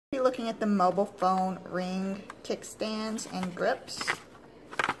Be looking at the mobile phone ring kickstands and grips.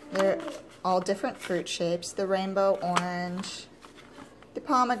 They're all different fruit shapes. The rainbow orange, the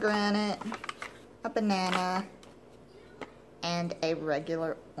pomegranate, a banana, and a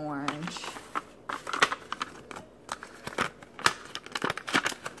regular orange.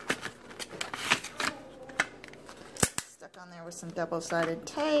 Stuck on there with some double-sided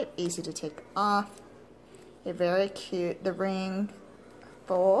tape, easy to take off. They're very cute. The ring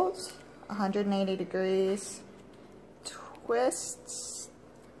folds 180 degrees, twists.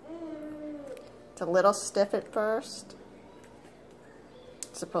 It's a little stiff at first.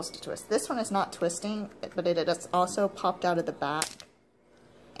 It's supposed to twist. This one is not twisting, but it has also popped out of the back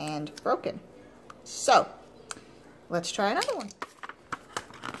and broken. So, let's try another one.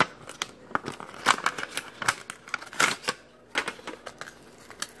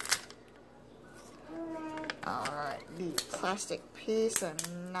 Alright, the plastic piece, I'm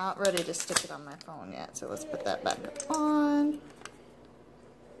not ready to stick it on my phone yet, so let's put that back on.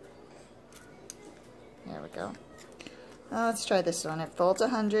 There we go. Now let's try this one. It folds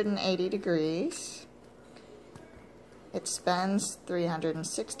 180 degrees. It spins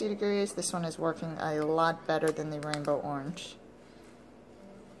 360 degrees. This one is working a lot better than the rainbow orange.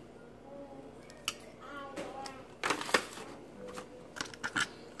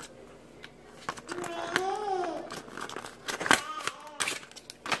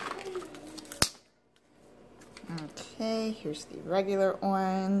 Okay, here's the regular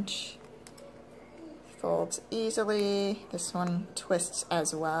orange. Folds easily. This one twists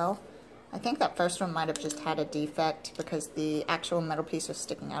as well. I think that first one might have just had a defect because the actual metal piece was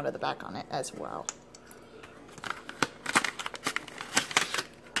sticking out of the back on it as well.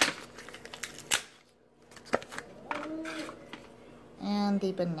 And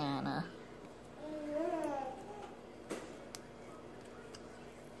the banana.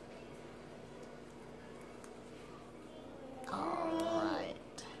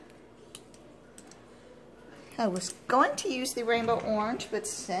 I was going to use the rainbow orange, but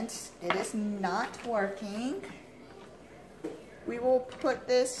since it is not working, we will put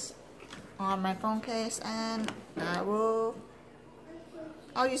this on my phone case and I'll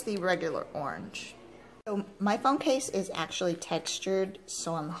use the regular orange. So my phone case is actually textured,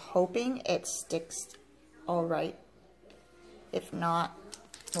 so I'm hoping it sticks all right. If not,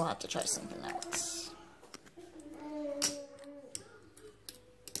 we'll have to try something else.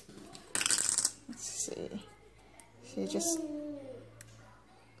 Let's see. So you just,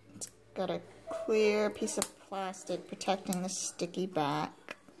 it's got a clear piece of plastic protecting the sticky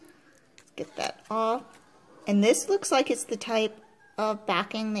back. Let's get that off. And this looks like it's the type of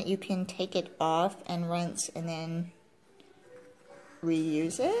backing that you can take it off and rinse and then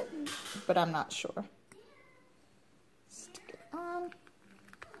reuse it, but I'm not sure. Stick it on.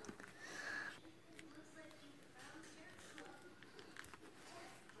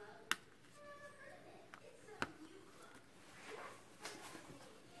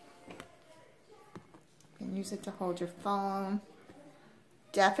 Use it to hold your phone.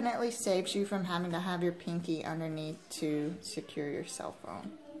 Definitely saves you from having to have your pinky underneath to secure your cell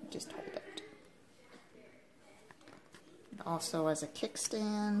phone. Just hold it. Also as a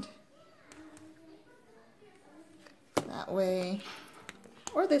kickstand. That way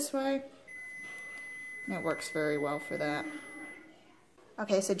or this way. And it works very well for that.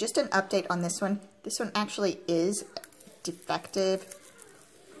 Okay, so just an update on this one. This one actually is defective.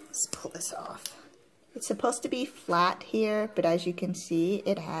 Let's pull this off. It's supposed to be flat here, but as you can see,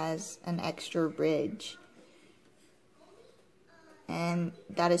 it has an extra ridge. And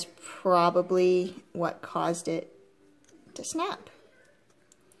that is probably what caused it to snap.